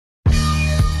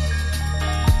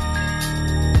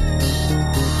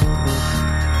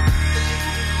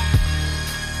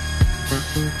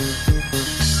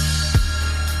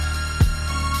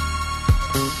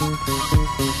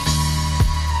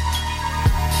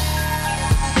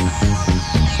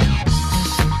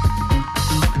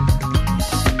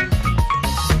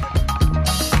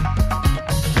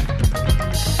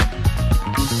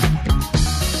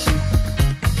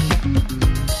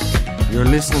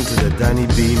Danny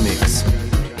B mix.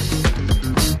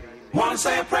 Wanna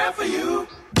say a prayer for you.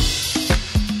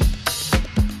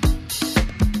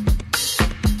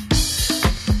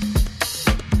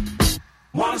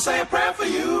 Wanna say a prayer for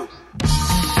you.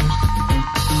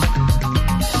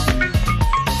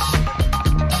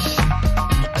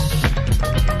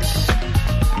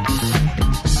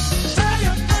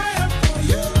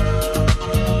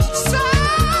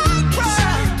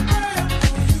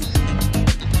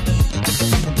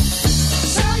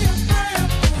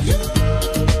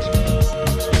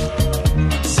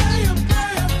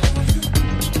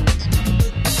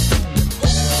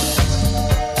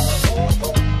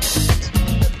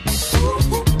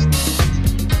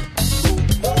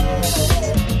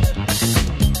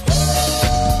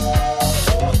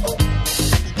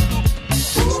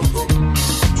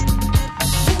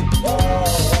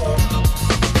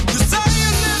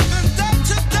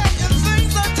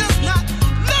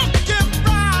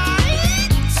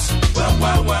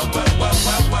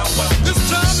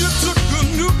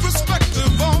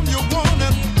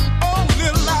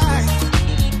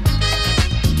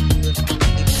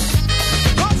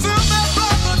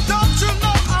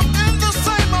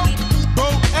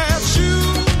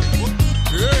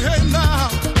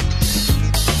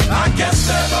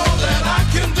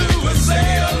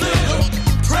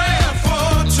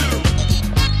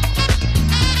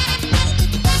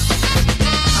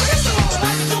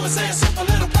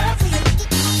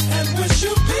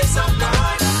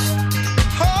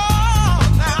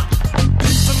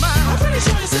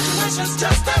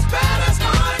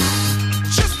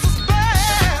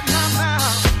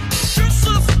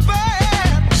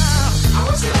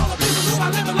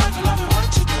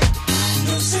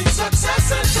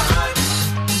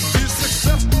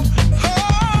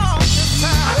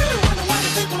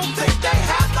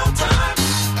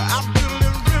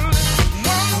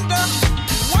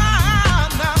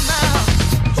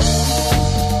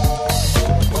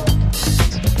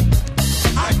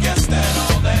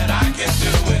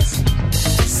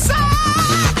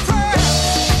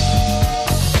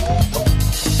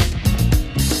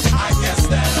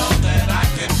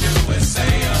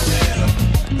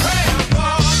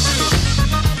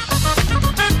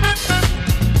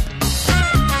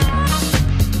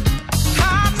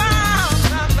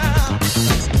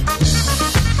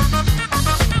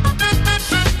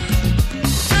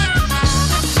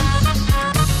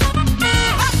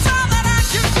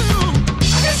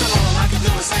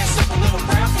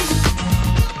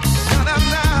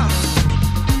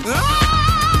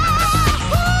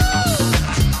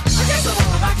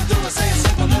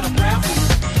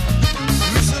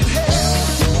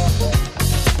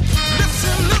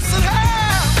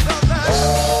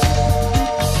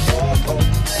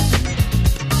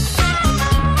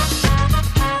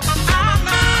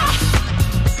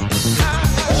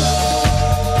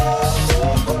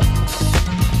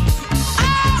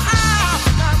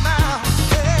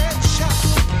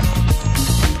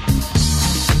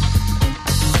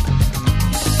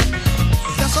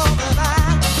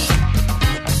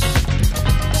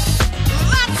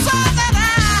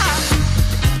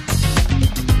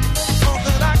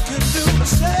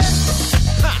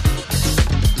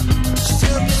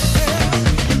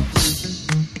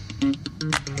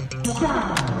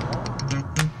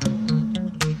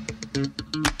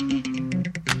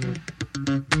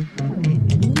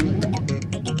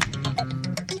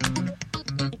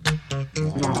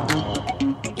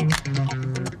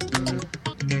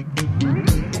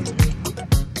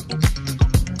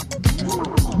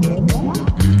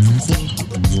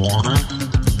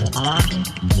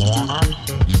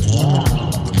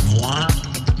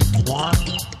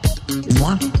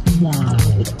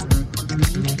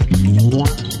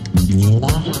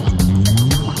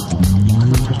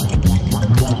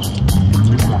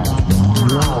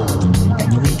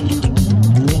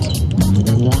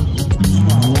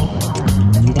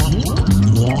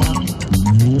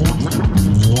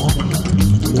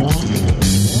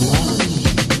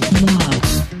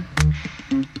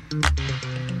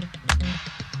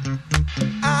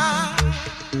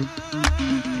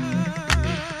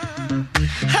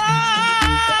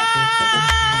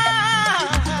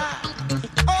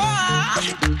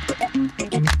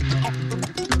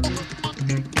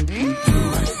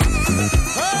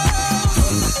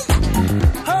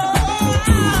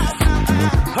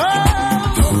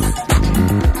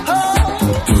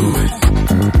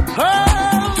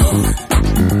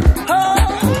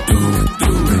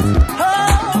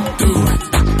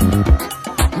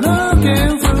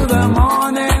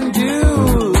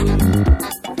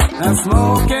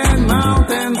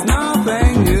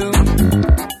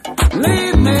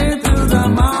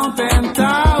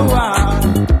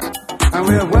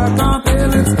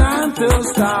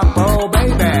 top, oh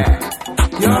baby.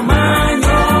 You're mine,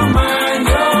 you're mine,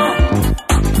 you're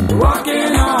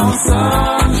walking on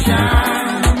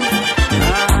sunshine.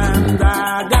 And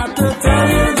I got to tell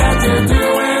you that you're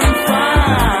doing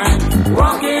fine,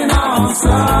 walking on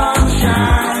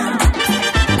sunshine.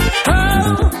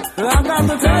 Oh, I got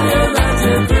to tell you that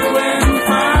you're doing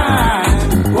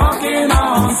fine, walking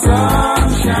on sunshine.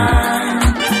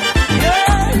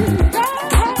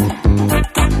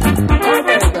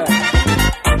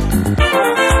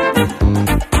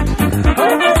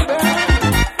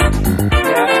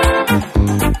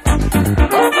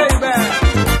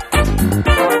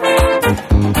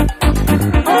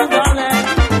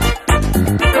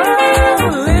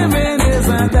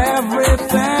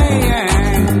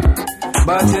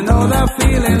 But you know the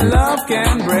feeling love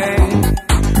can bring.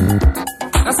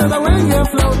 I said that when you're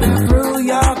floating through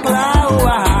your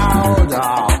cloud,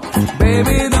 oh,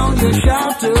 baby, don't you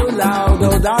shout too loud,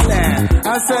 oh darling.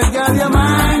 I said, girl, you're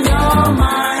mine, you're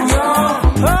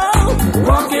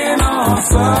walking on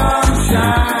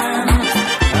sunshine.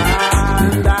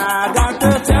 And I got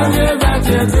to tell you that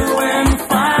you're doing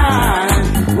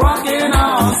fine, walking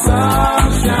on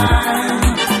sunshine.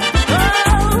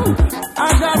 I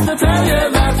got to tell you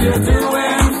that you're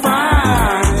doing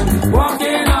fine,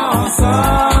 walking on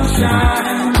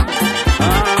sunshine.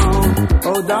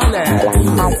 Oh darling.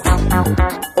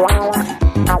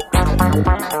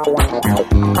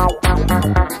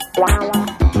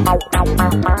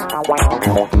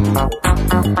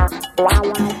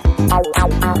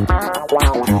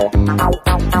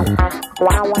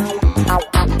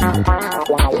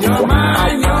 You're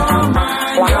mine, you're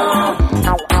mine, you're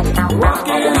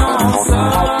walking on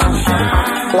sunshine.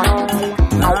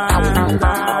 And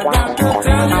I got to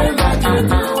tell you that you're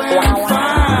doing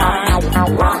fine,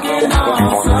 walking on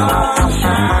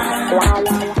sunshine.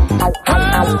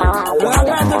 Oh, I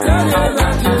got to tell you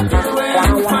that you're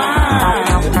doing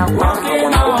fine,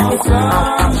 walking on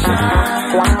sunshine.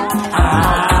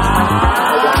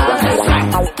 That's right,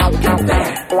 get there.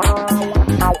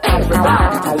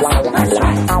 Everybody to the sun, that's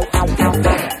right, get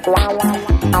there.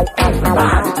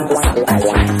 Everybody to the sun, that's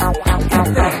right, get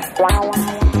there.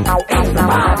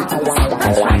 Everybody to the sun,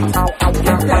 that's right,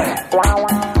 get there.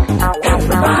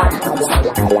 Everybody to the sun.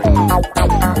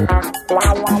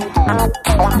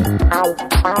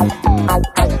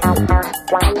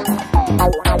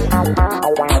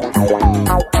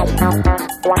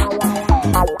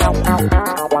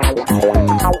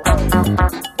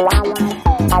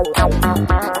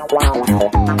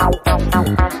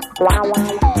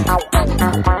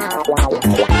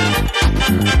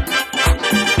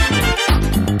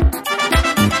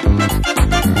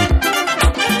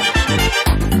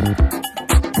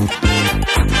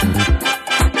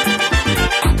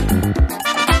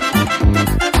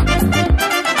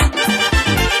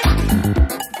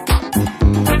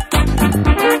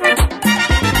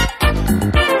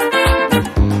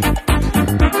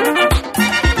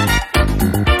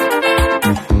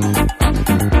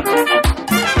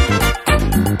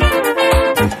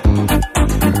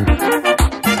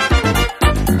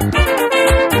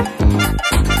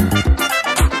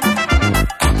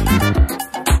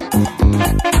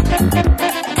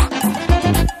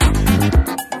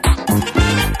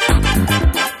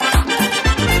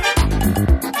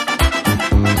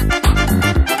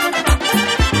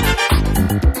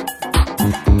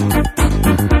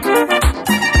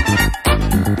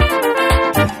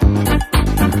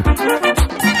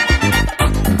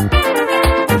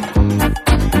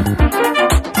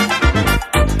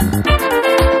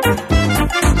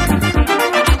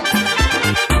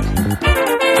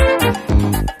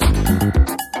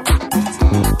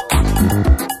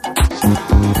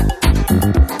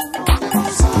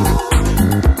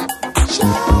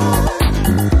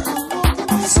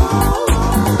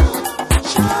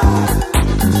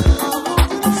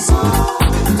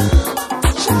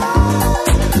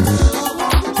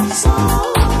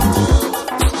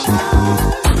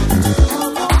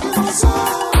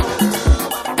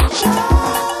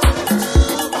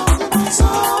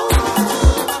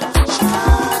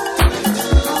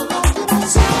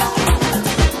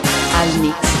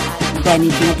 Danny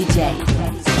B. DJ.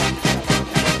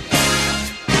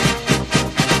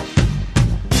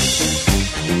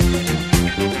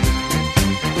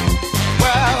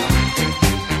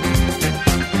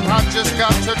 Just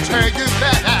got to tell you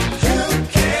that you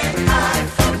can't hide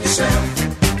from yourself.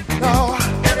 No,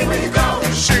 everywhere you go,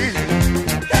 see,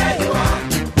 there you are.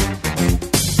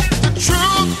 The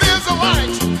truth is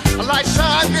a light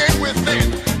shining within.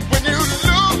 When you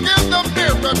look in the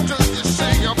mirror, do you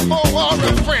see a foe or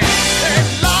a friend? They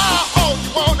lie all you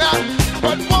want out,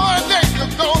 but one day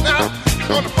you're gonna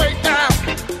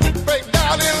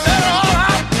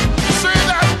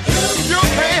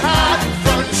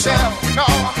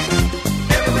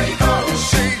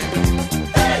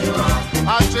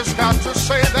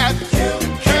say that you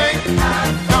can't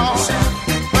hide from yourself.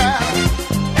 Well,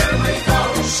 everywhere you go,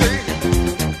 see,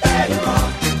 there you are.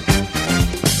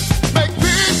 Make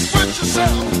peace with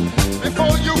yourself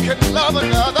before you can love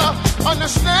another.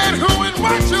 Understand who and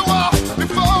what you are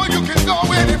before you can go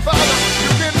any further.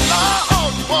 You can lie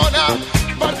all you want now,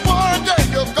 but one day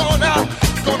you're gonna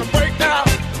break down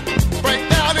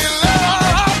in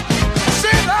love.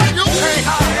 See that you can't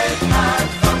hide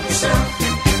from yourself.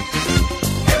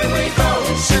 Everywhere you go,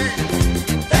 see,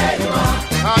 there you are.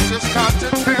 I just got to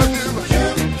tell you, you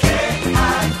can't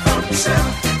hide from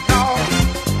yourself. No,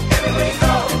 everywhere you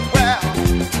go, well,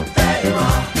 there you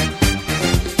are.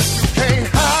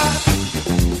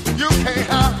 You can't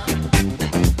hide.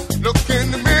 Look in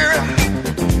the mirror,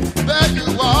 there you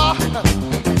are.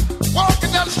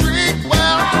 Walking down the street,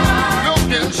 well, look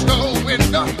in the store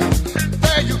window,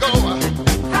 there you go.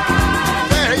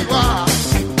 There you are.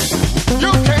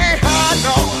 You can't hide,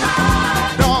 no.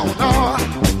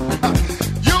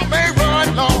 You may run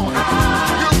long,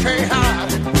 you can't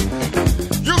hide.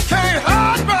 You can't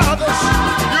hide, brothers,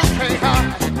 you can't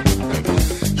hide.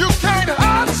 You can't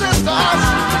hide, sisters,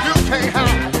 you can't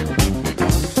hide.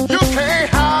 You can't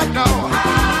hide, no,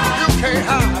 you can't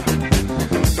hide.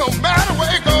 No matter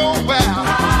where you go, well,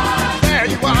 there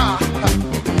you are.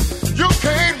 You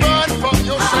can't run from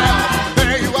yourself,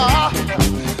 there you are.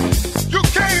 You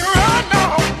can't run, no.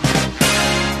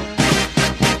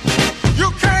 You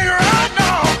can't run,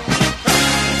 no.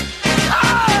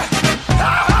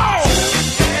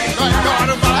 Like God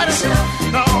Almighty,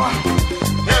 no.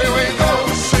 Anywhere you go,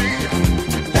 see,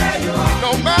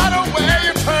 no matter where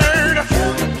you turn,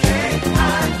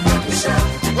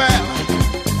 well,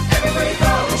 everywhere you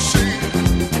go, see,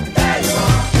 there you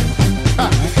are.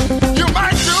 You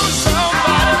might do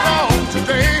somebody wrong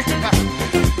today,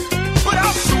 but I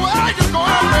swear you're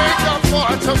gonna make up for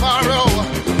it tomorrow.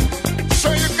 So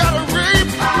you gotta reap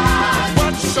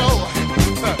what you sow.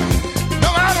 No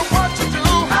matter what you do,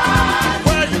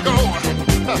 where you go,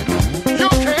 you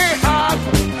can't hide.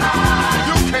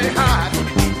 You can't hide.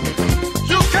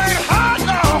 You can't hide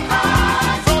now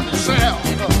from yourself.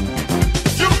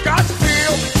 You got to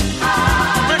feel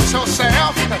with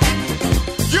yourself.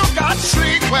 You got to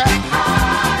sleep well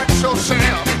with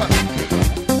yourself.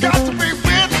 Got to be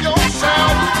with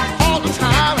yourself all the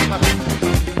time.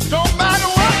 Don't matter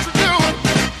what you do.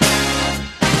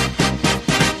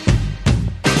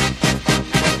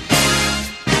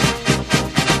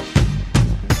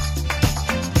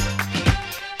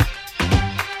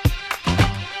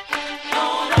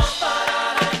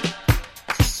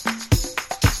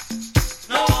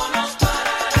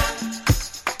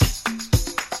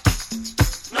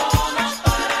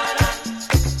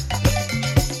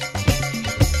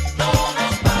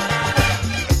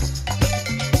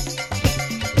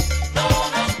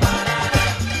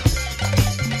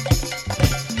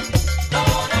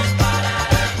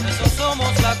 Por eso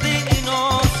somos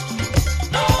latinos.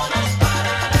 No nos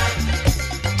pararán.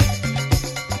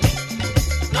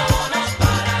 No nos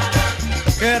pararán.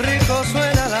 Qué rico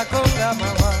suena la conga,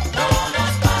 mamá. No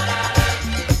nos pararán.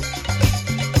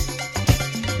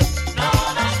 No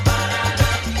nos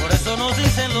pararán. Por eso nos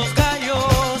dicen los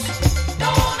gallos.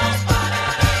 No nos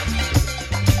pararán.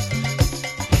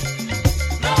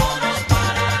 No nos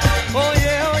pararán.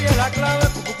 Oye la clave,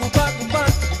 cucucupá, cupá,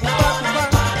 cucucupá,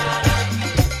 cupá.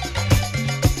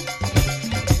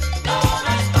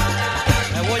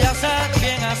 Me voy a asar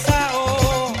bien asado.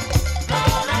 No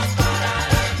nos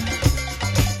pararán.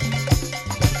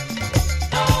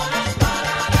 No nos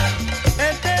pararán.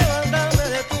 Este bandame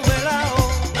de tu velao.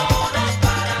 No nos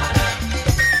pararán.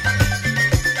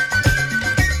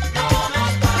 No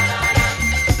nos pararán.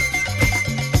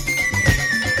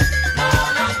 No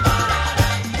nos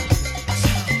pararán.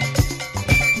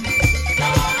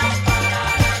 No nos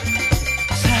pararán.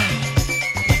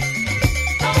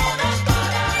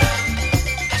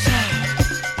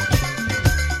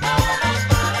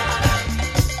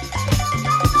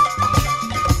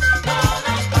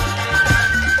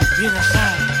 Bien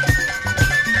asado.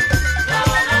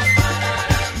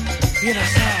 Bien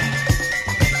asado.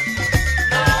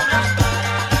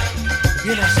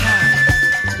 Bien asado.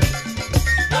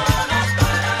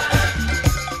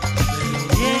 Pero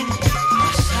bien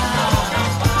asado.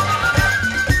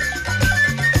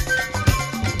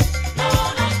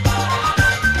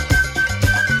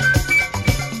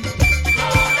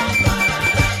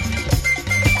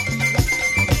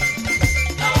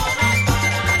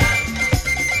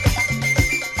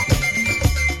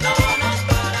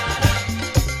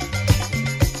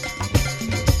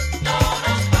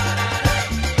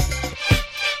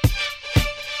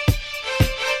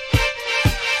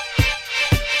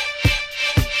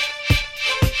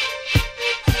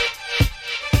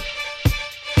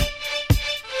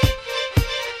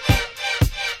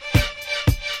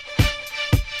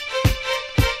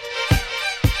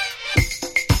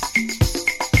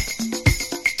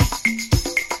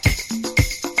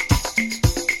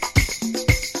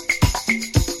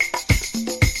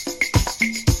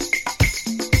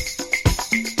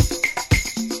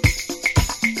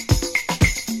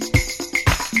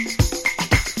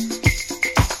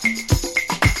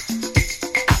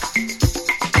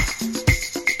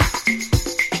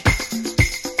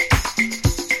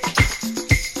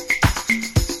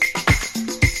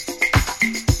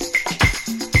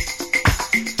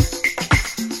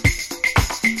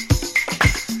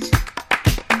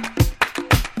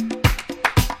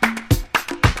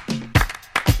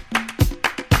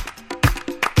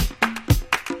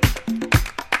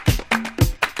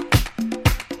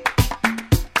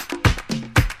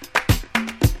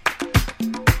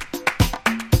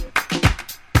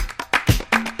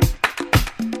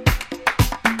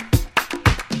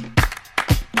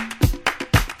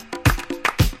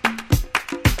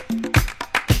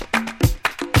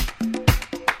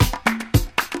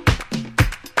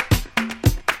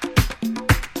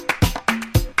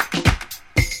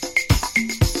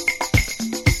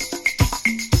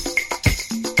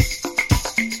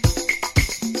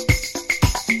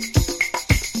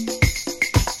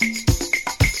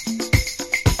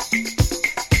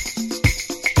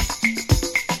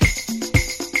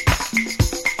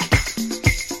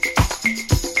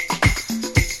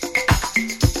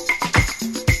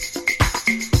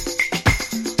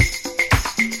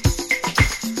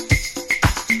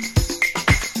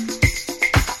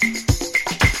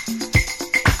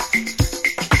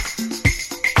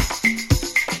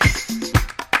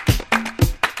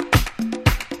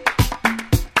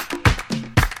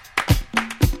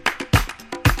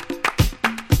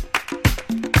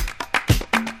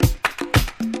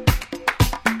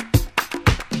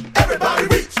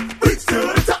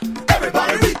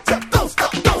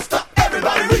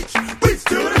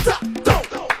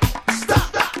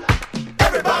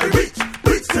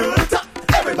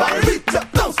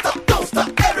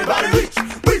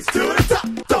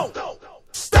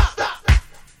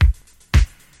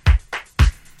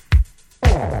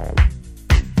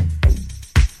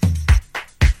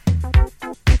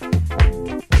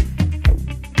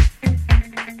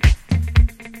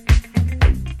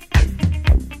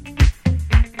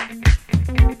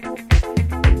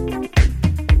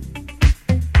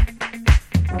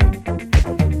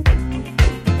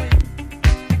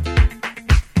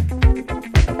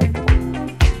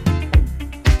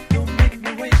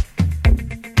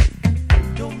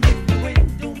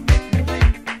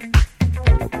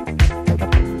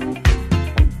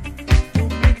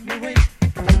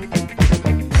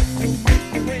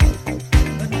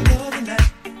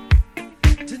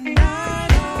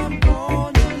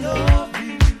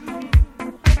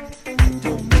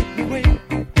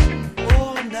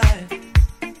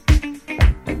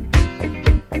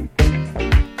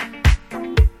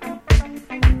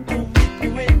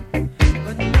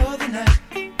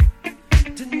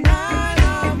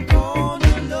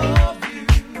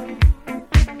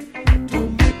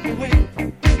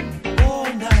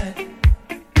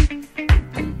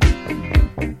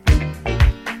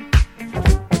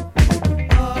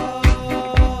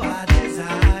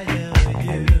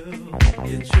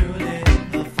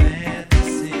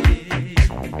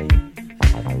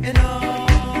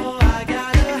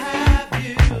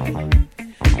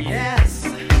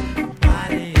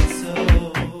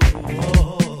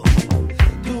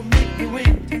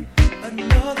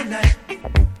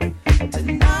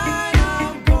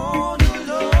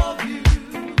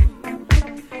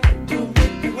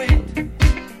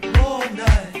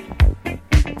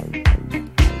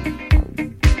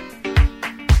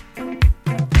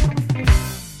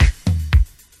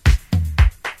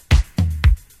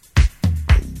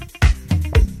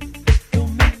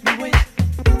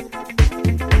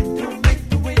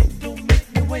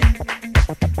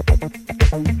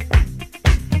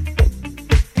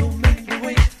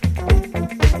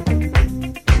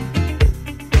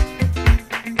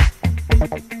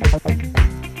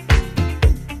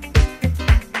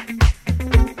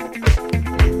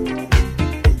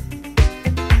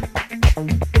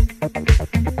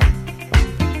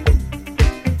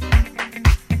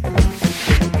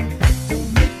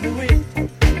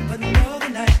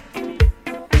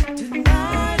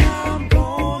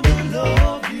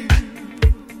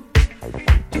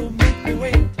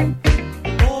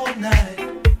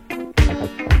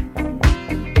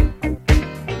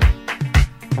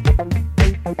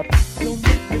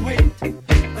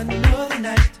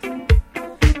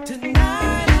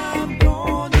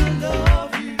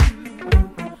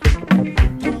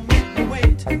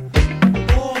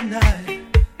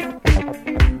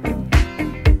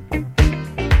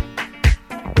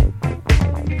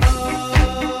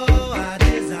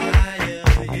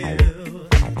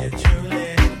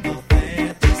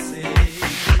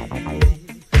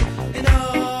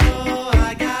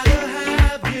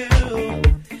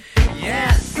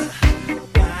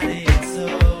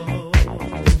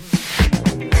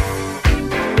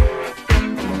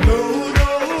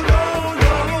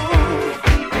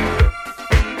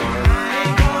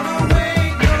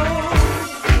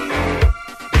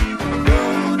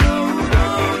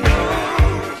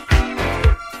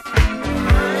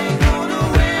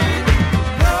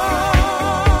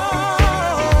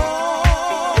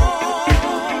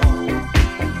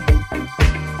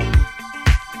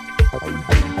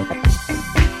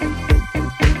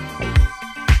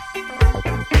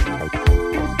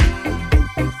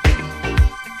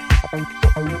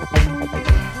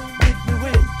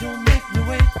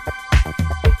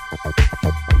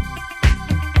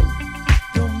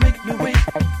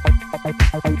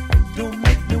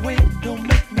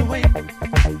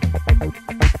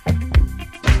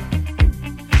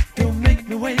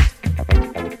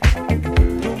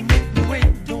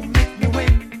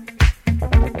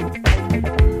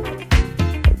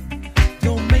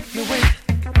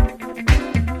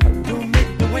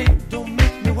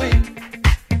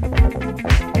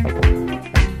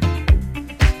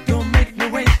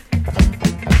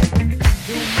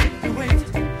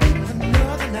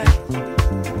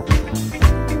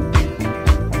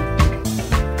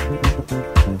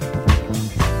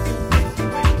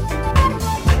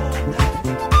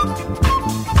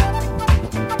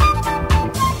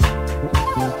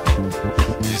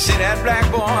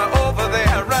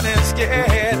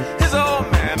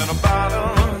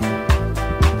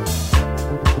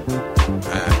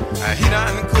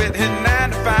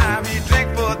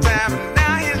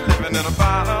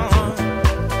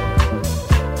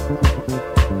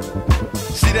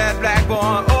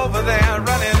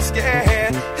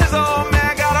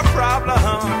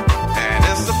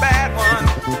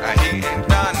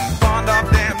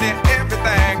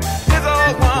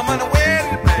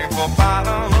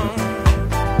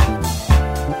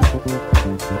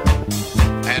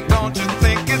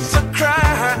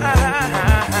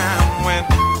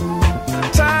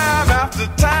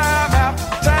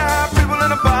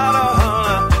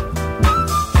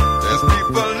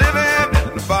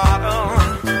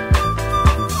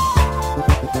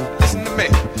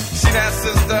 that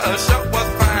sister sure was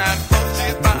fine. Oh,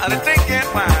 she's finally drinking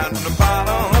wine from the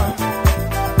bottle.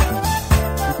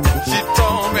 She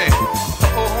told me,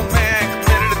 oh man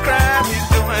committed a crime, he's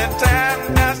doing time.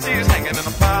 Now she's hanging in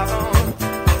a bottle.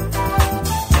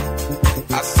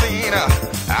 I seen her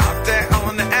out there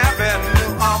on the avenue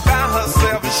all by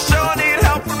herself. She sure need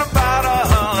help from the bottle.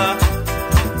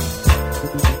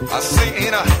 I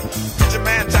seen her, preacher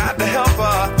man tried to help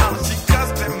her. She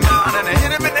cussed him out and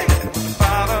hit him in the head with the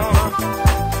bottle.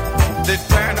 They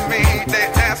turned to me, they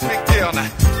asked me, Gilda,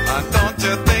 don't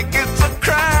you think it's a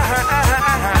crime?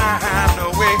 No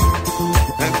way.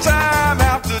 And time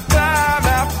after time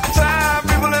after time,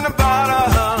 people in the bottle.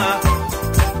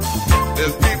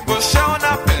 There's people showing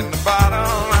up in the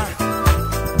bottle.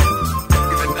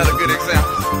 Give another good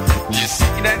example. You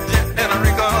see that gent in a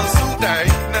wrinkle suit there,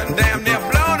 done damn near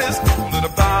blown his cool to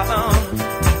the bottle.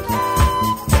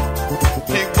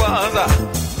 He was a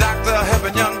doctor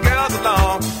helping young girls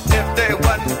along. If they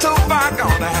wasn't too far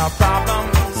gonna have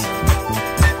problems.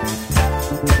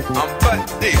 But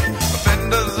the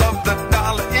offenders of the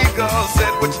Dollar Eagle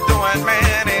said, what you doing,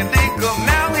 man, ain't legal.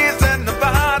 Now he's in the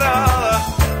bottle.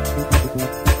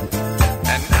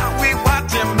 And now we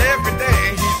watch him every day.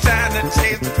 He's trying to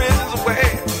chase the prisons away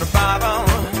from the bottle.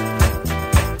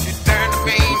 He turned to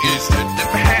me, he said,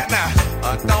 now,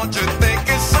 don't you think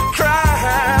it's a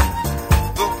crime?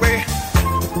 The way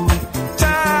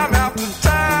time after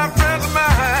time, friends of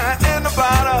mine in the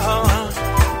bottle.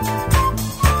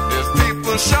 There's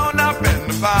people showing up in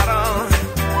the bottle.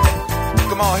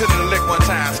 Come on, hit it a lick one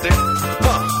time, stick.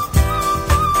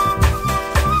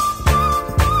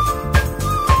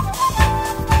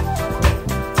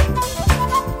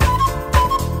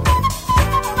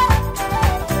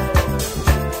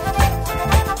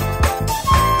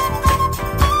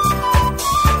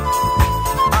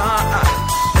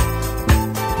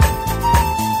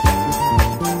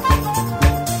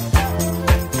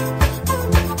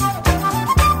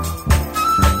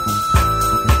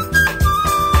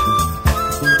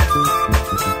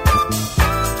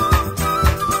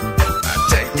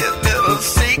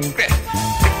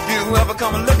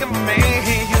 Come looking for me,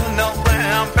 you know where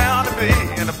I'm bound to be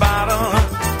in the bottle.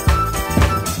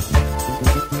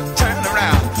 Turn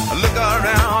around, look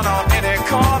around on any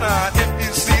corner. If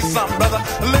you see some brother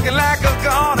looking like a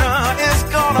goner, it's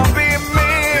gonna be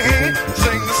me.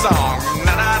 Sing the song.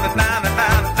 Na na na na na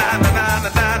na na na na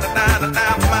na na na na na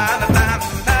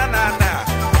na.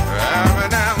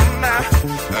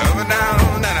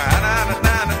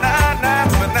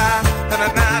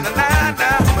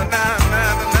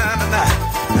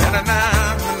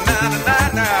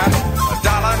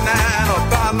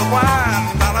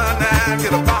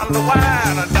 Get a bottle of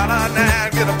wine,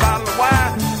 $1.09, get a bottle of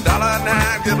wine,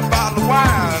 $1.09, get a bottle of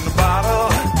wine, a bottle.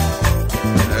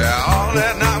 Yeah, all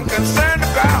that I'm concerned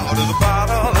about is a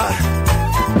bottle.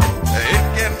 It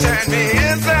can turn me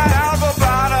inside out of a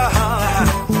bottle.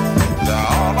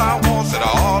 All I want,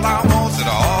 all I want,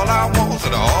 all I want,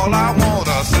 all I want,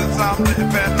 since I'm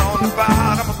living on the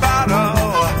bottom of a bottle.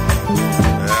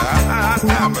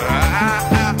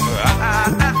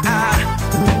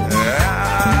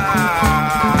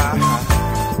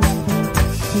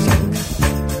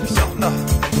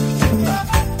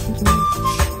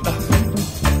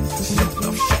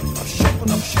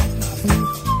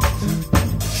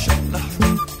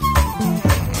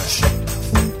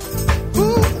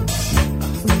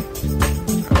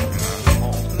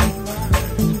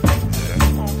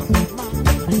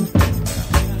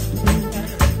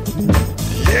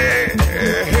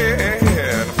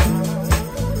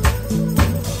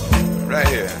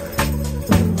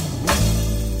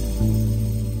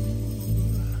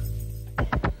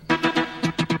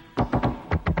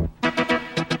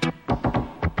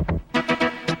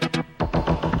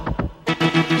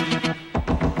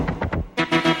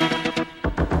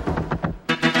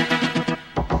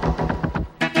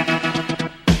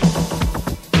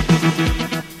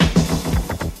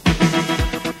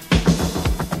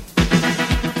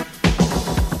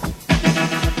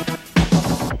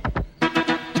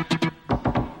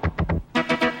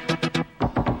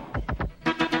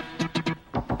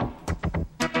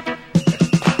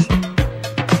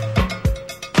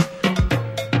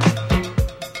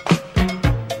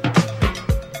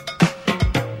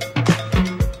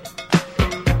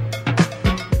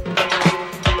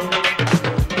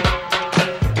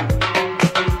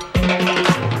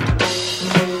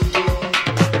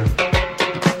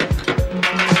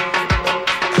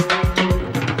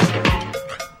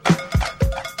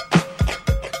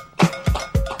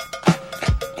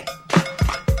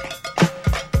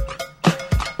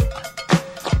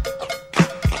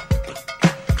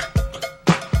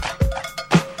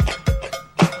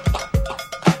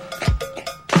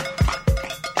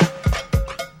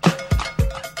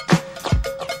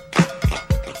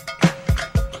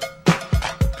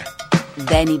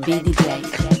 Benny B. DJ.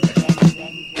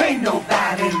 Can't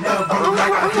nobody love you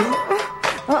like I do.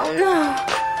 Oh no.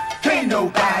 Can't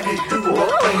nobody do the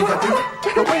things I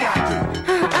do the way I do.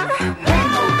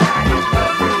 Can't nobody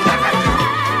love you like I do.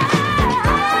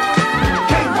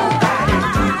 Can't nobody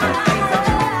do the things I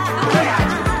do the way I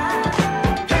do.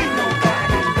 Can't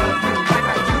nobody love you like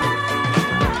I do.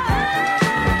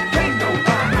 Can't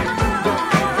nobody do the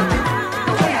things I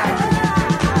do the way I do.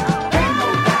 Can't nobody love you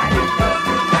like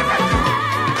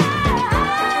I do.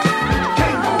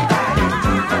 Can't nobody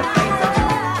do the things I do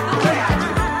the way I do.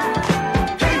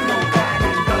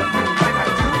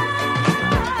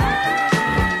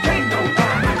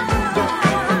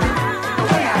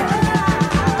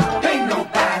 Can't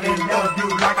nobody love you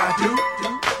like I do.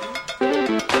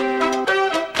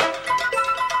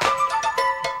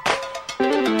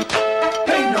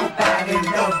 Can't nobody do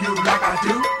the things I do the way I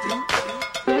do.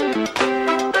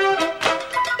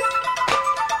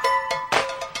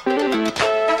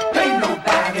 Can't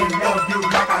nobody love you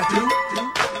like I do.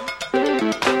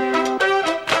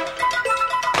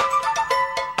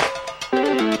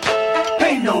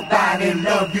 Can't nobody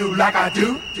love you like I do. Can't nobody love you like I do. Ain't nobody love you like I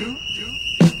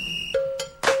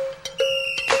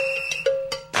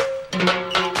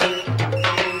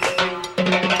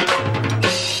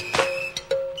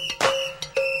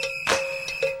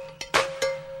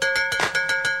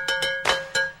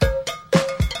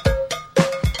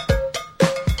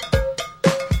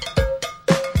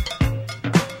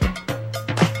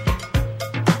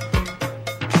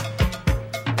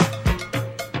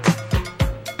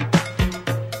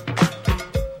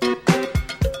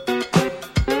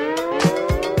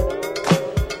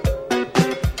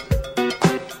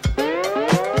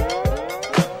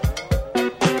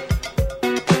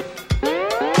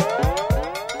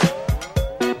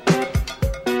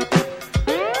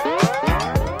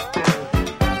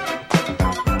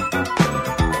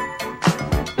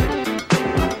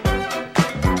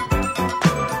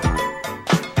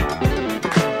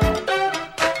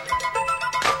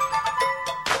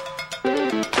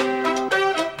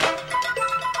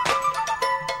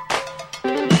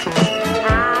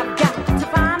I've got to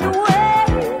find a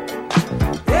way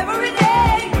every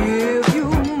day. Give you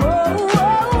more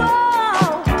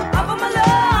of my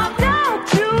love.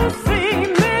 Don't you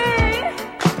see me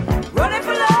running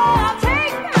for love?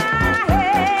 Take my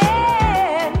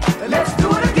hand. Let's do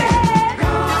it again.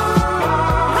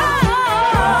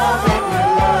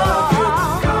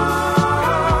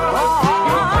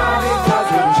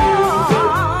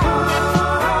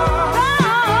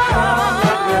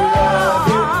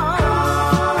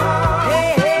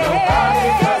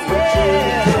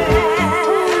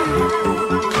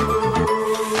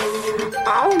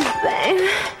 Oh, baby.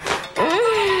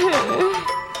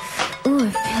 Ooh,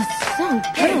 it feels so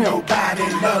Ain't good. nobody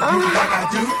love you like I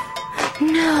do.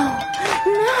 No,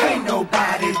 Ain't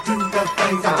nobody do the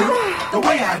things I do the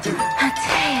way I do. I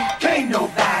tell you. Can't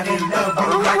nobody love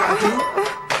you like I do.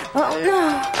 Oh,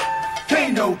 no.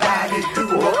 Can't nobody do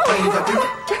the things I do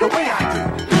the way I do.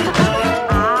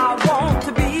 I want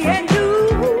to be in you.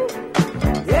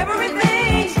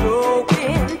 Everything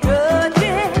stroking,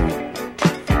 touching.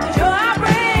 Joy I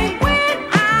bring when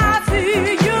I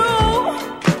see you.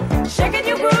 Shaking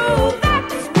your groove,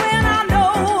 that's when I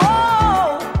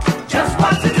know just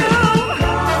what to do.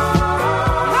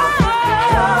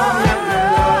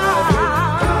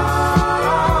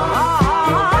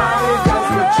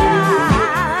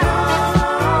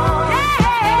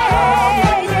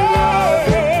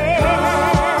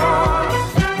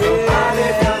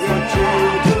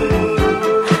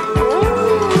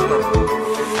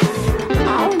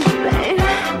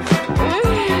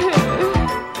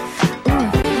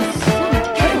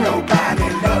 Can't nobody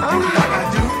love you like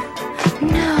I do.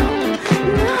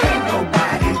 Can't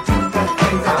nobody do the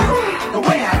things I do the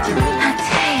way I do.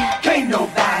 Can't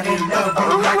nobody love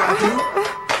you like I do.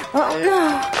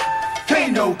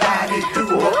 Can't nobody do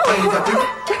the things I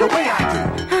do the way I do.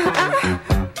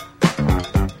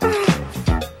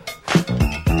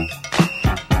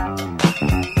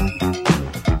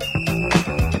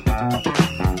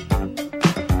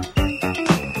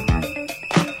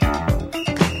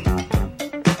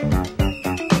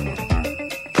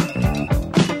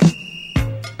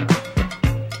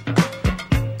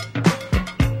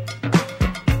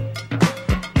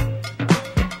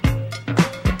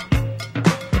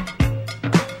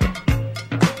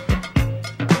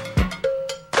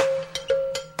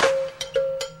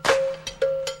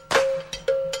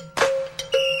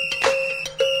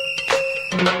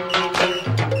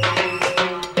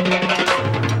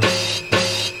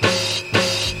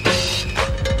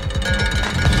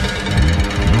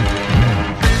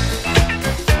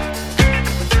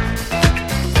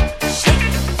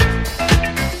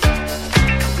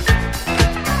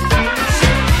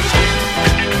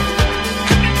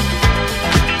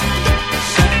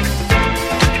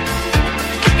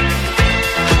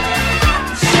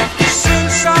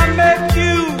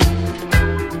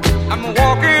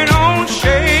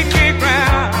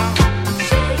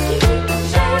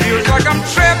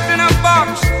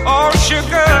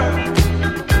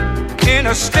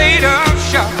 state of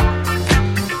shock.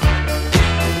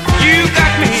 You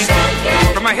got me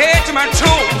from my head to my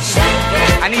toes.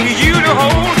 I need you to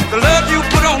hold the love you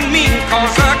put on me,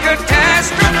 cause a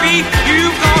catastrophe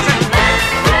you cause it.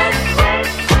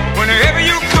 Whenever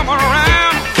you come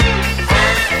around,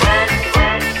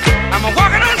 I'm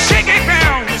walking on shaky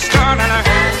ground. You start and I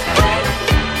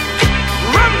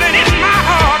rumbling in my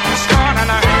heart. You start and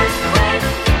I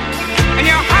and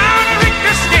you're out of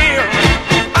the scale.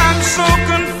 I'm so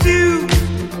confused,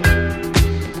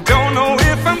 don't know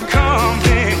if I'm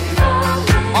coming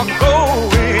or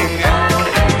going.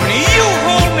 When you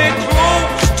hold me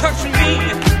close, touch me,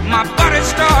 my body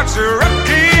starts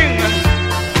erupting,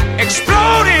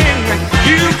 exploding.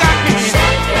 You got me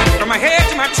from my head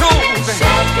to my toes.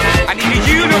 I need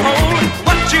you to hold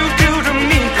what you do to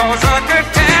me, cause a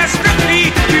catastrophe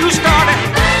you started.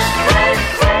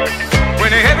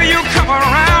 Whenever you come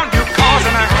around, you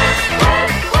causing a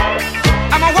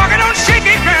I'm a walking on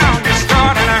shaky ground. You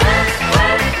starting a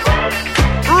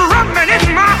rumbling in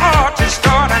my heart. You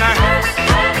starting a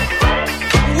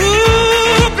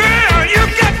ooh, girl, you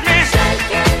got me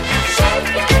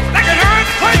like an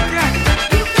earthquake.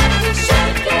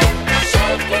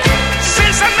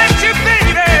 Since I met you,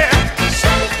 baby,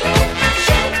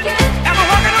 I'm a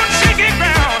walking on shaky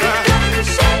ground.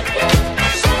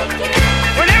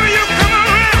 Whenever you come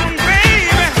around,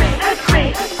 baby.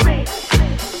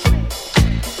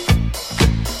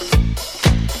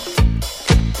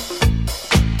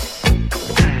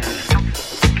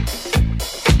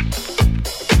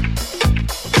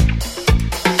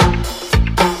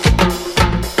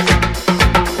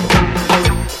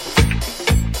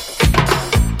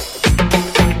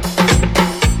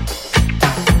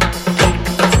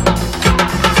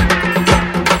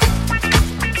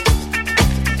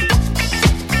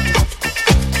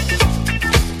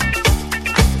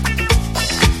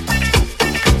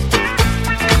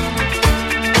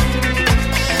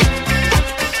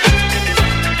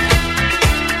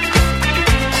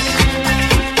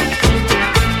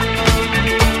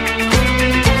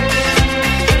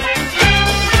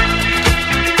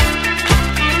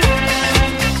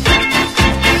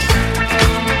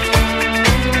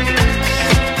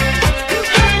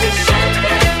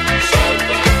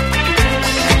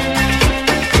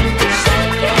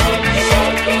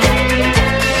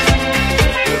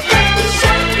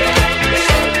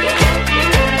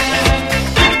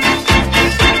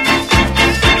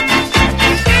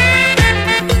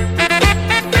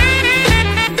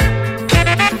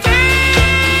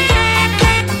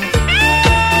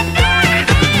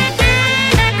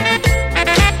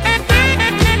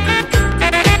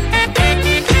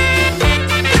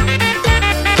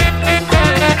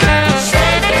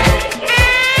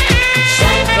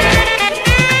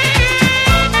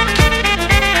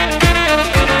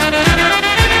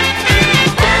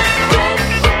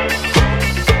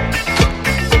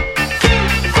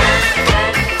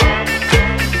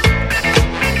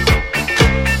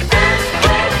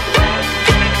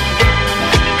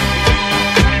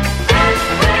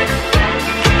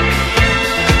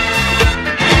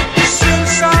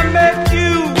 Since I met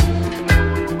you,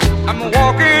 I'm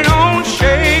walking on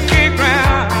shaky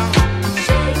ground.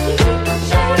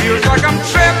 Feels like I'm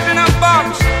trapped in a box,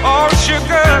 all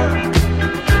sugar,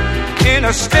 in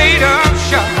a state of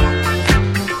shock.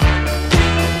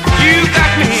 You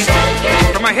got me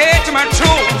from my head to my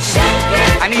toes.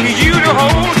 I need you to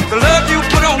hold the love you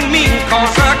put on me,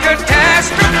 cause a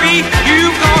catastrophe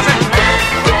you cause it.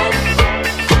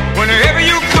 Whenever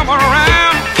you come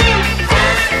around,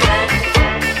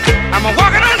 I'm a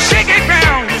walking on shaky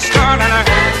ground. You start and I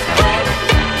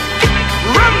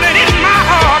rumbling in my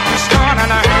heart. You start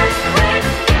and I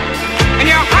and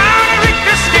you're out of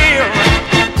the scale.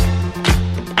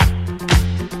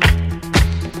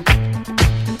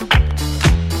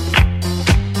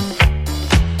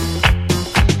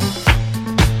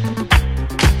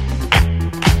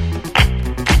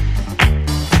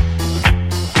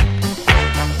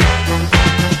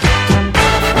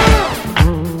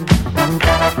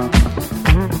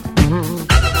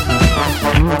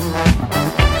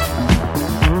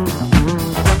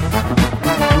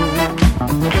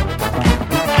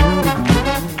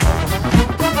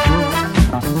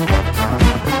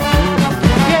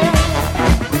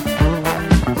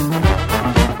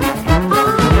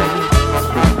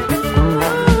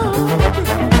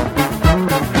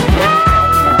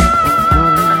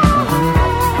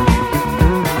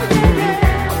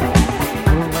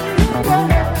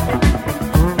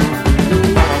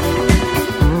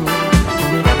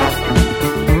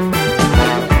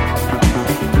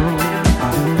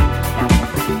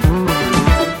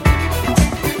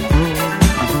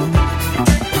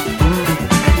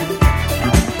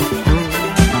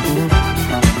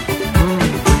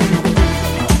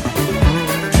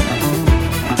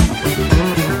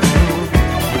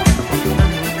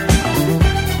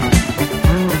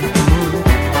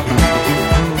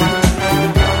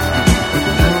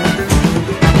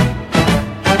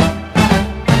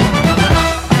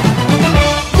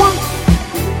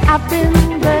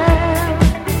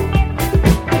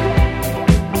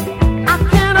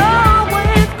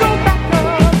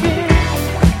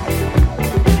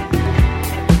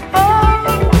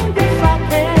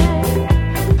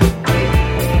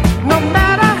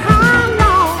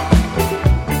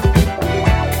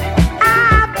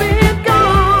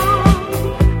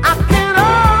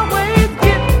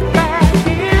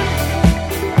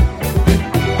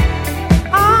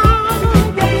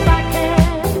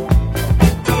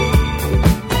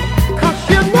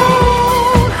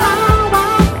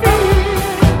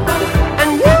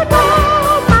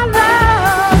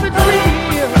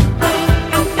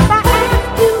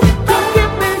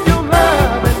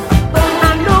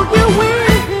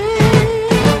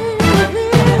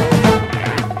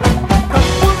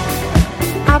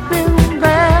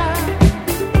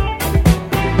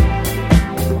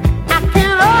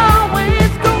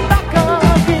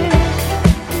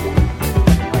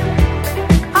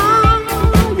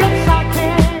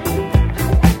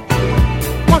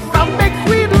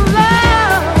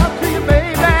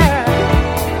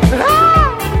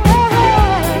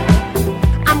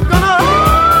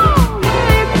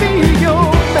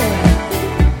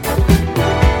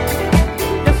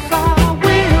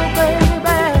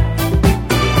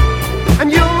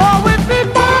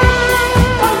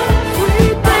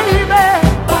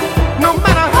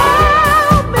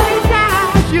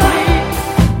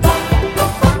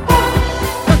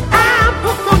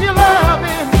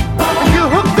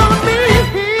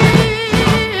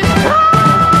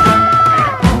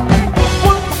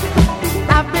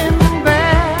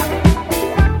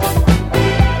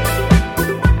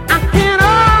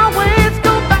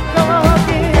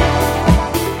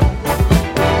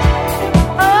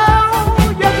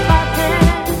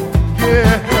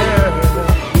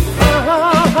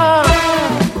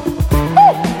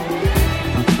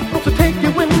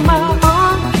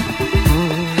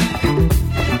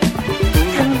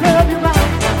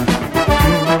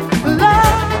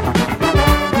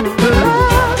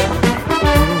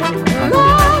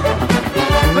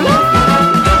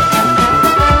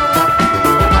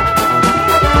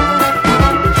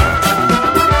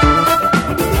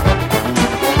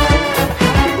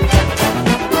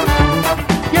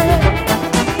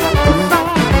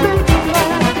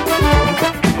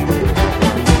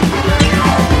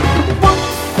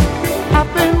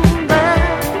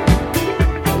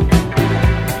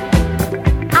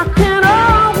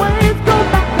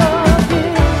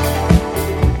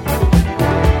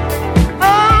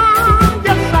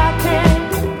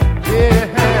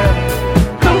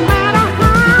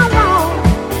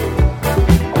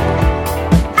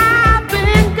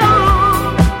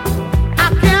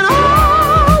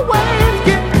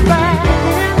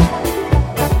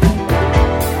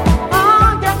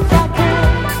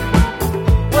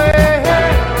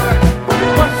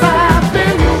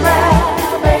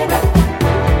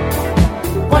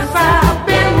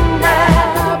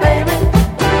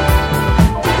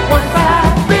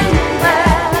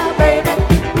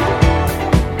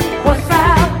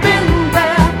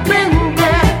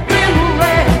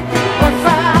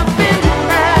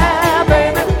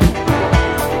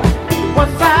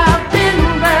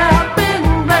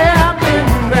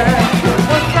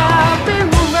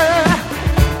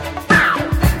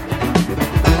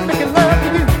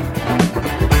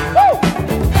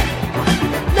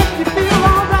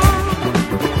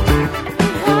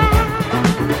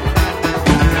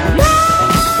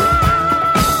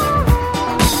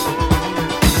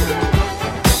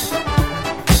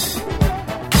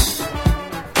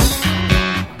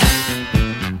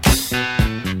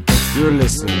 You're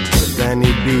listening to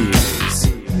Danny Beals.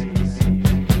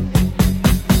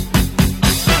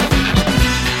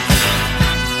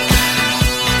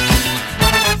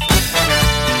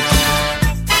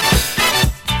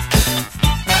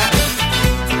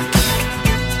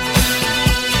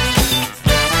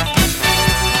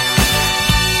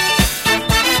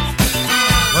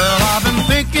 Well, I've been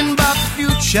thinking about the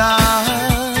future.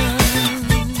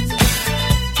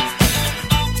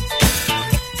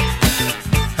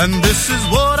 And this is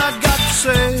what I got to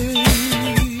say.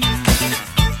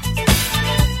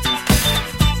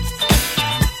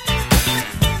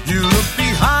 You look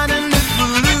behind and it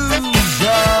will lose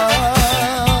ya.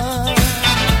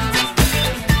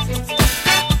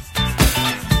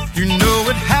 You know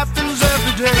it happens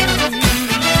every day.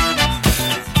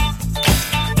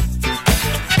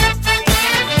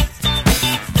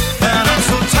 And I'm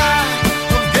so tired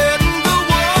of getting the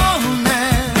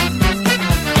warning.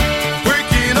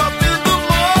 Waking up in the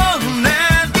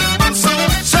morning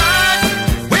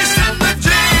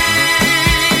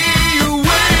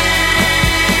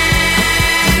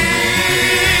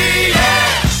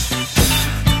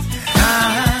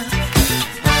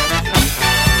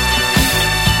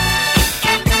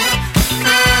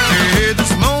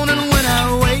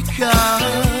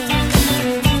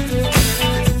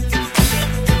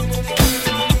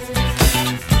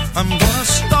I'm gonna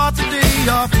start the day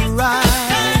off right.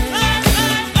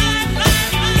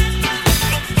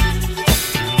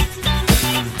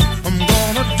 I'm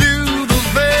gonna do the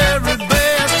very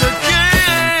best I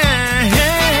can,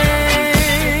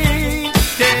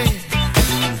 yeah,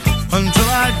 until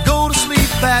I go to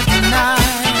sleep at night.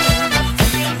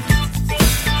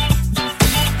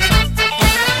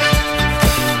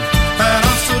 And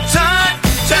I'm so tired,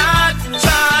 tired,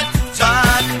 tired,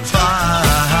 tired, tired.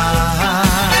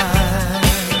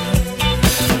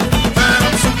 And I'm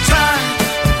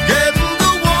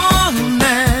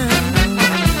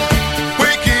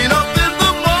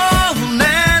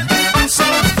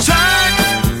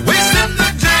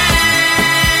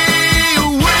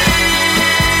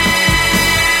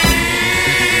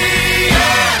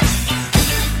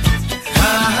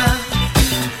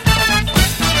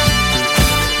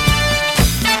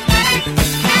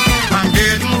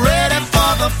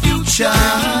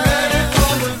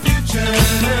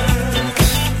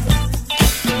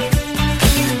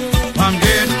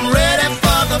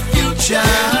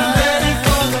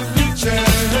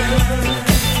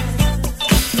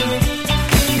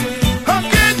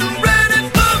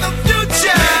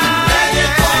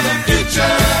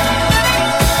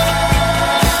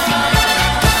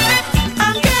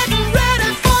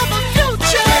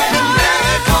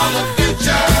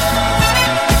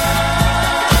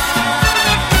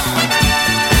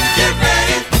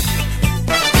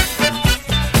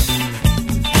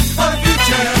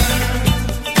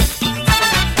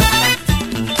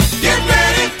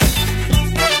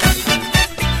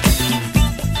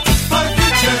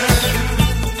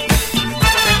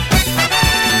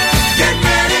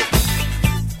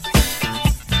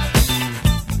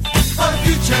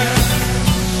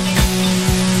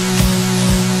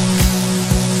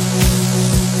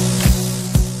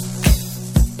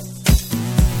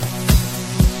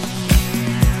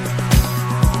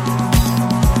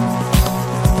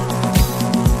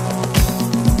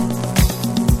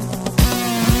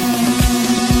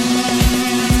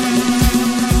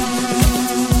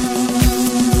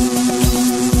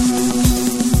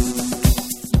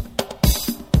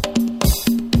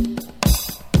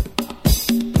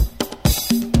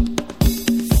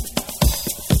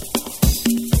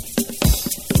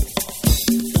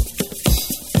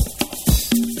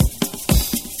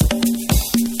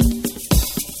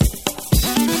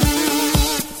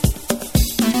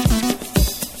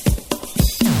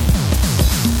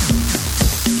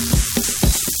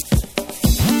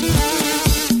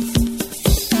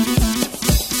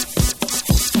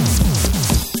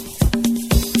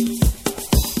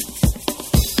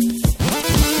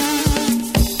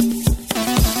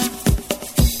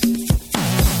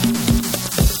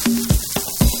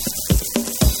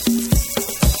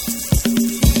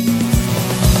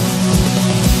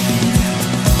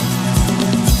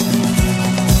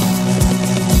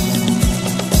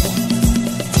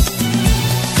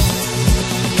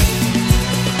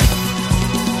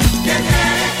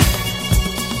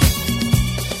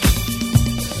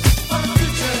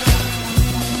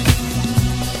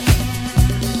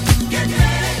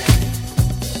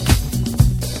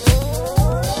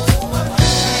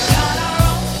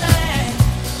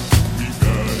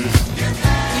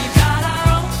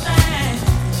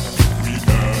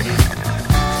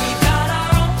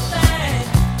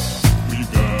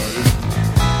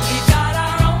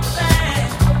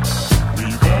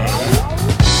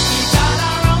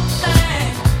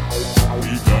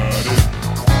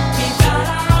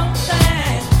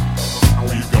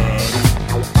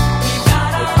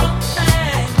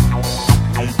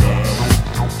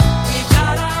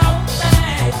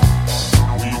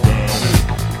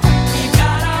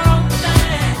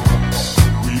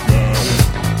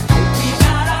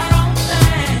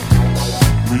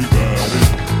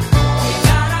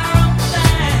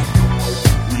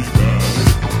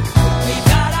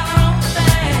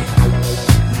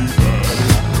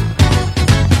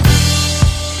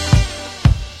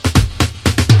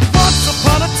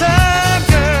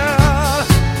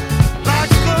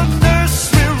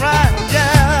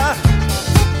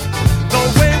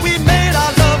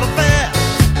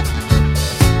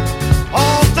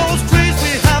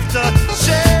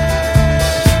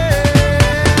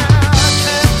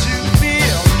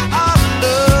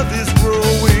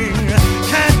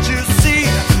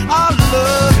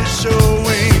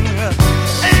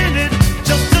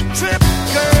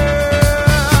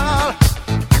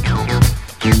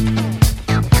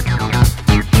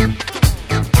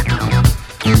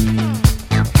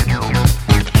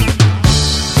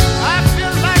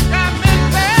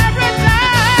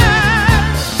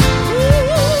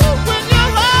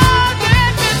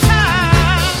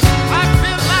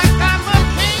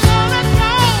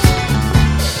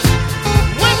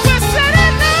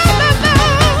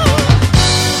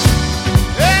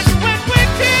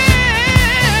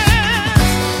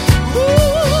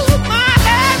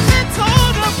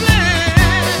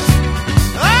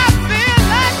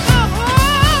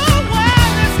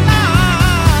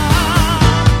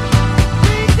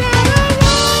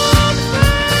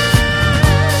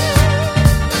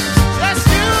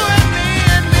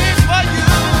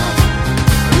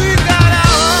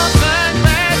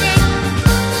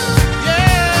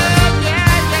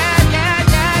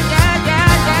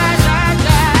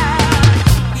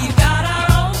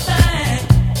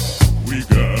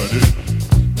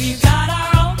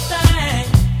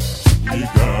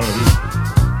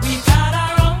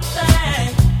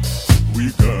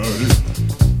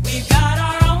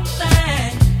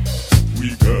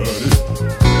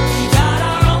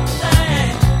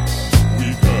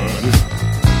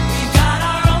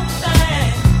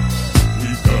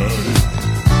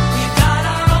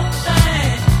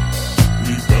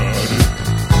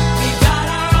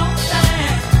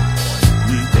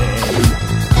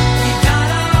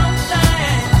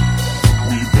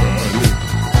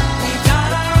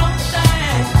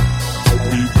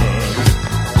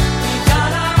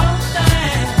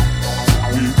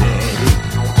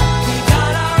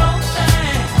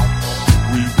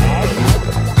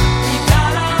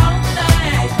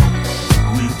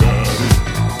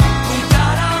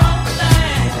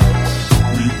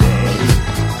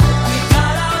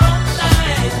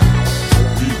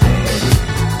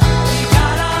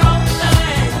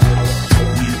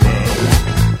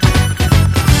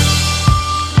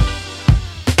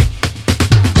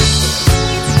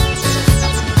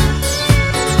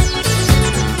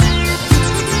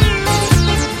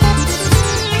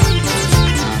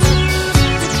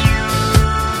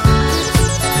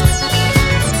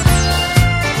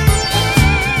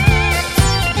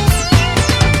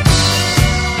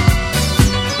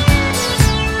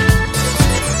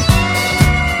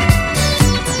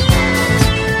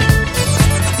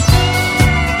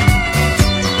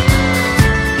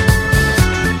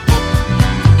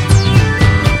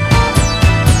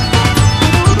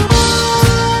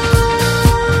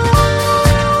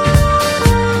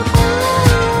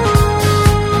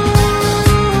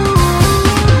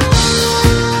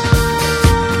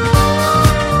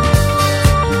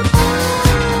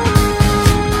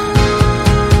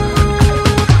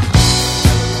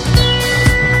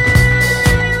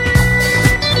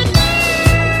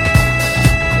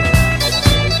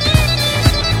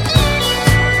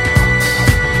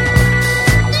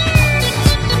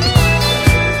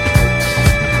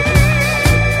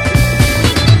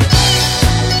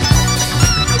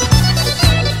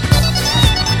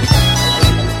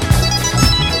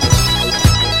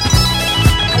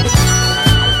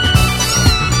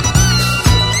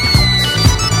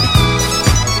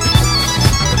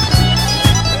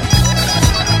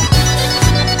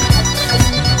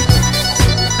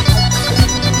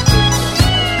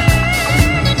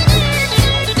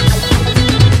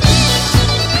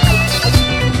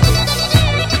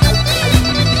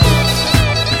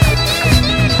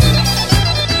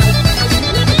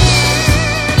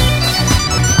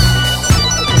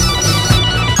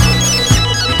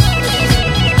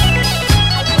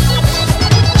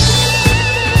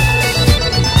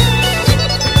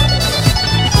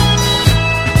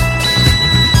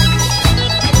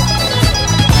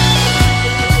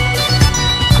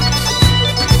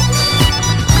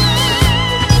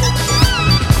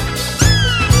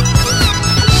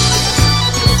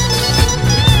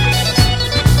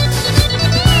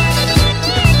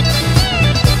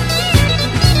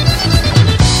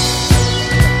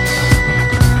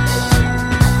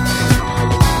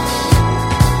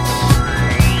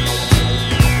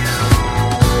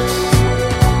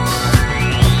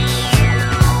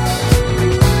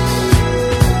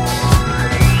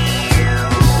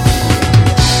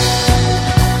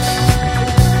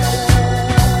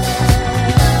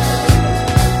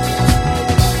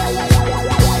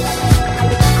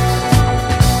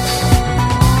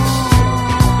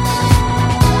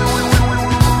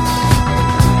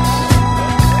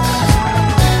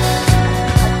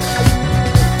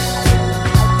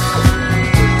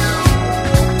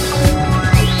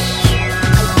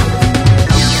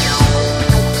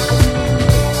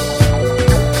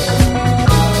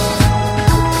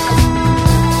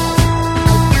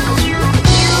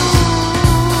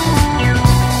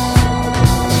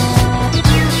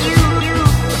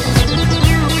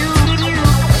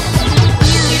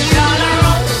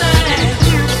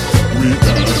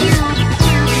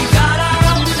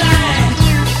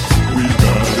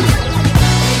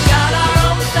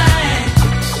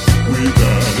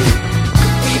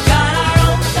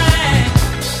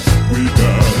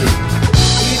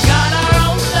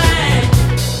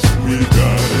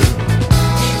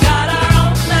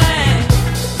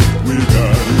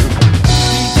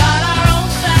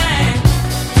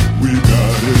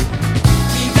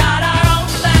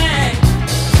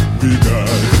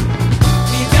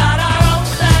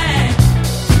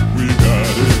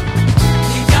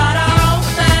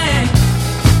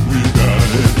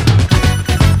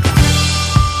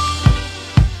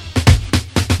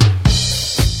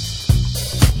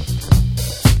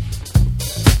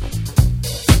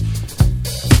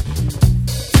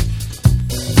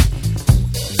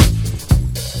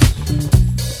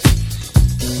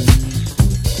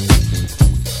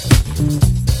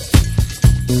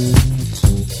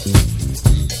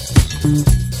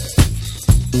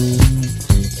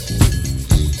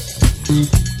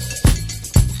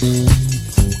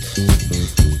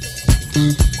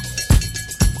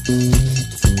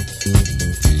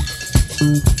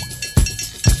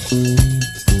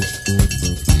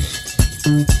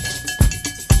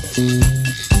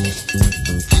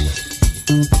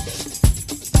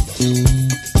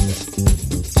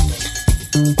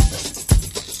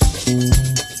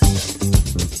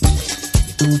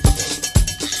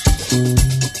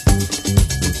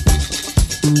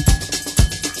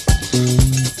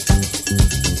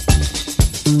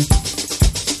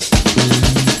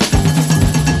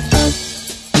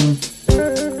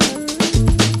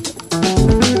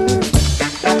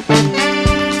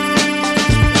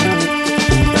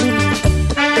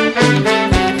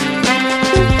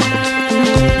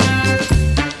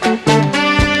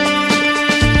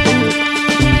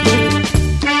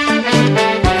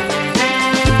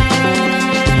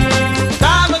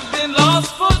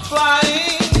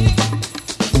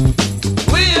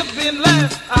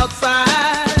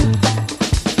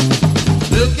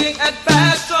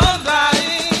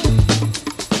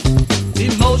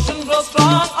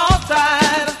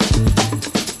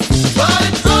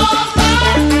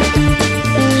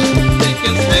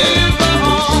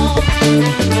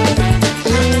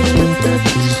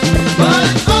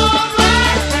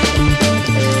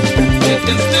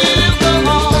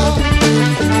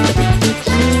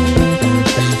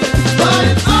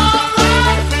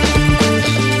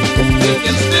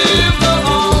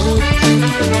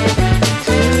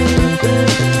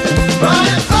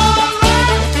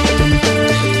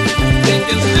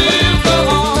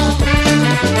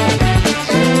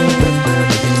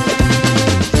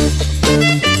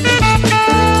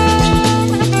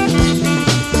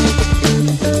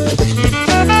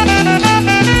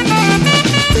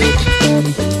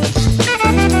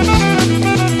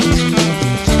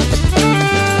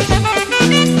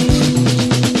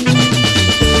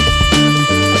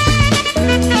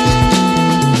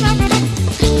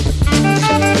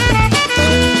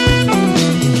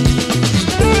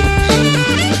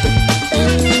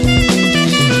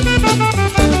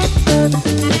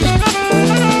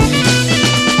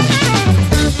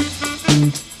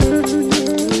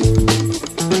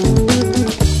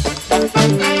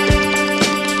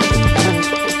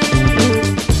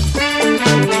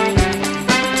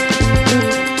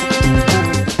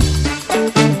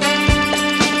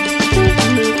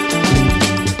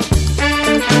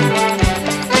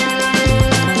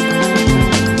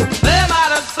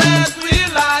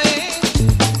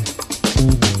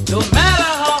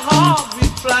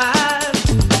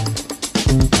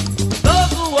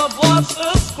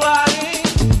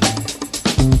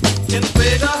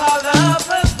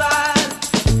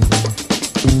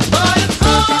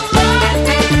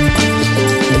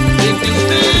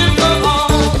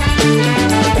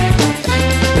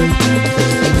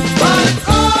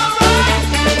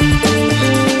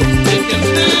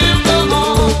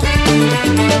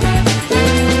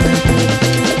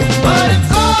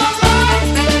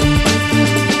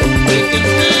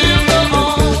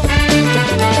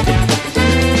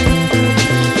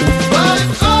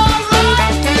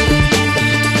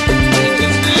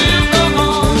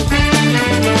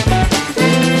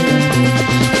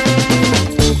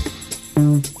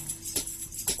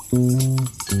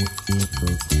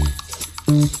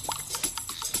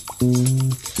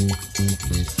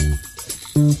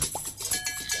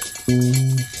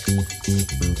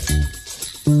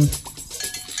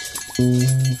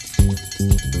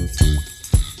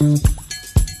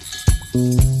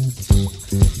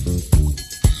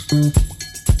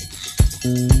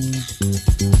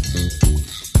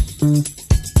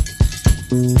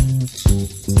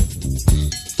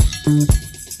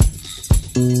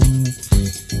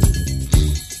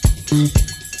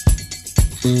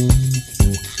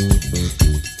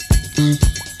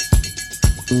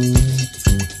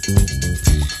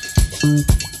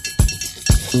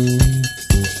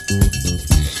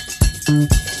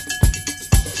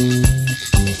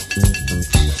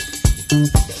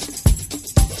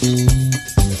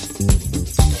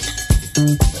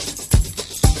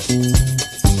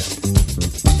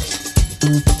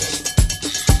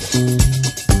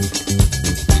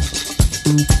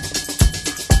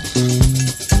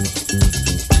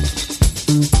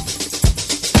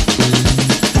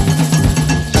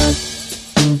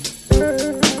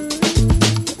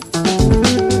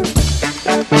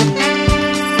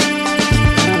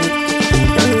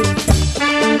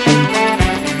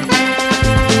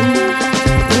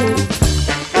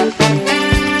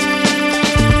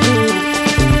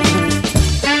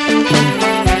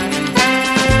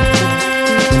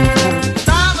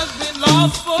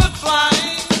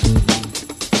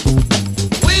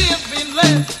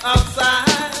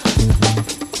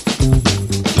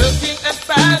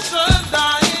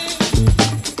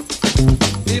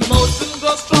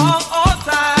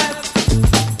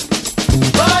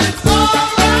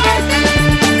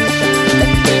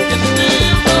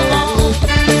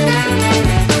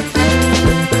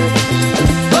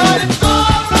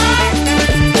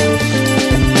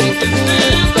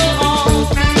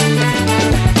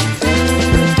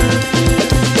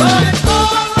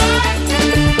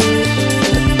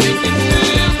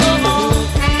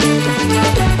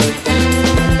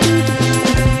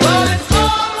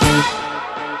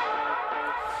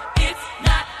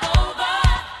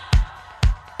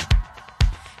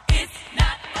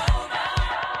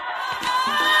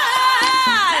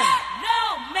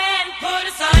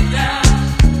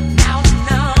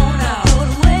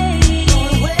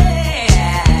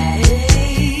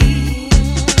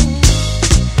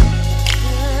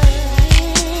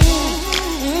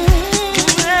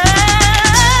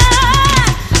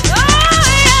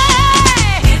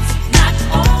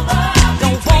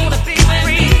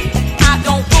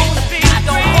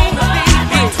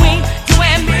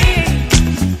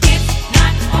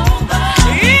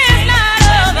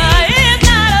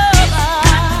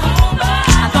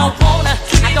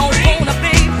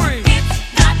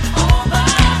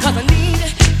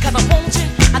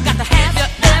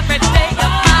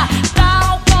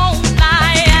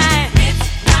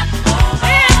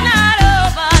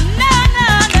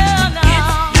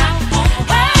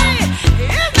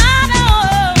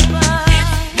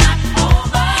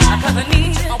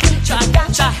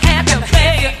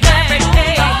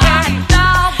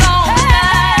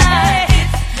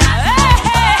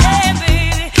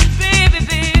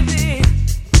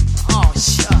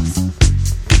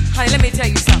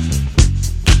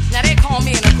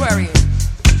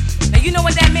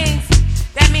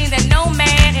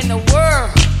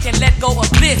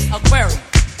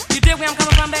where I'm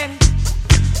coming from, baby?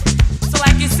 So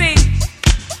like you see,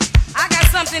 I got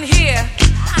something here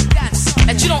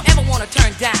that you don't ever want to turn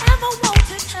down.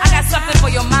 I got something for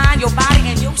your mind, your body,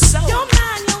 and your soul.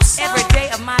 Every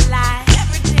day of my life.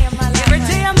 Every day of my life. Every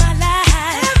day of my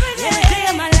life. Every day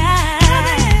of my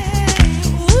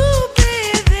life. Ooh,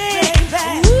 baby.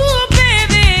 Ooh,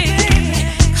 baby.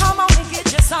 Come on and get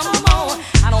you some more.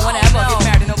 I don't want to ever get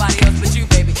married to nobody else but you,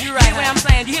 baby. You right. You hear what I'm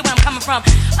saying? You hear where I'm coming from?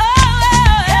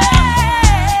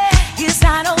 It's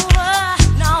not over.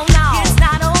 No, no. It's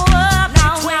not over.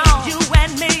 No, between you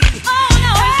and me. Oh,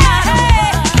 no. It's not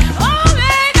over. Oh,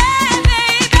 baby,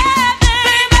 baby,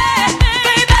 baby,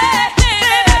 baby,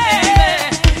 baby.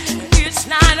 It's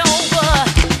not over.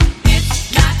 It's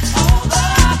not over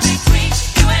between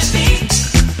you and me.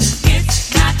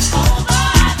 It's not over.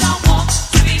 I don't want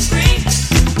to be free.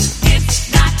 It's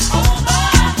not over.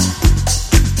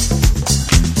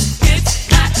 It's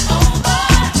not over.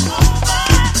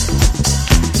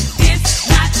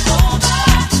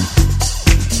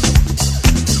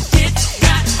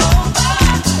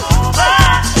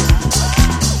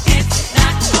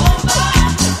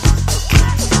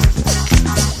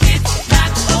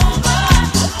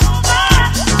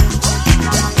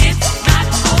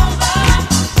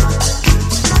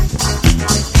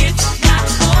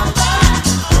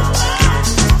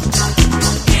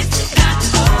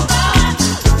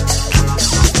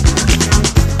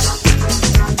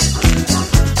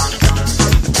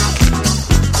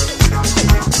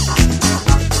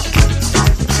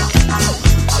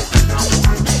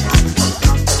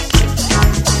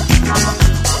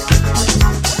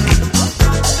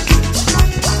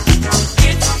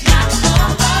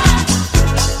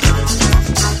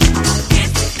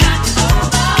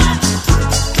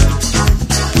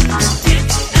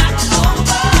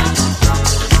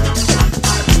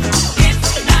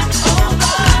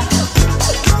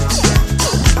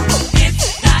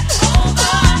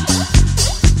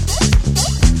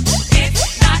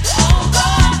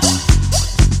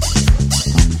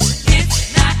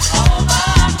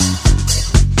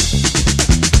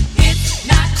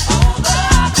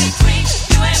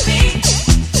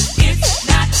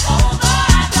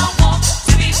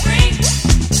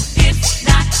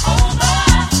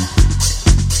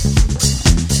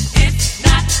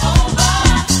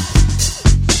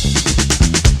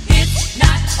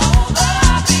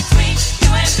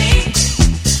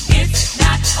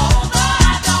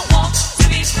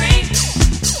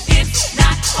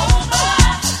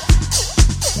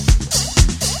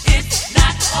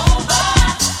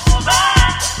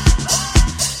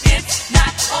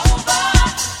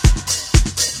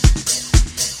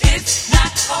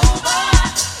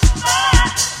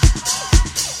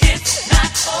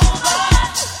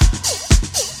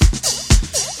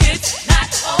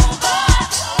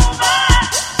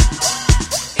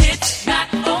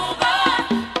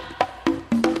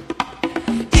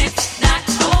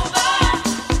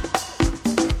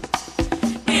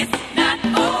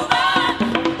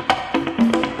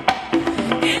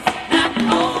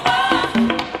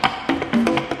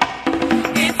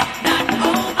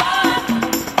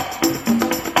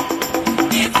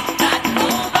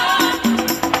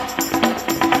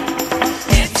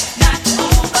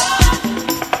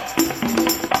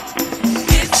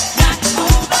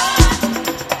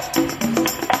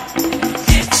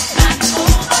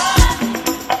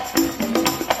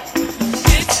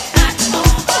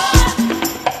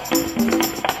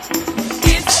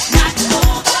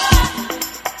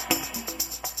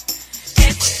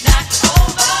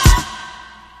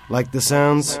 Like the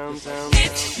sounds?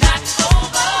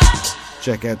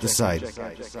 Check out the site.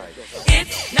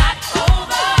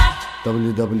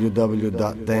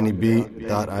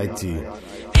 www.dannyb.it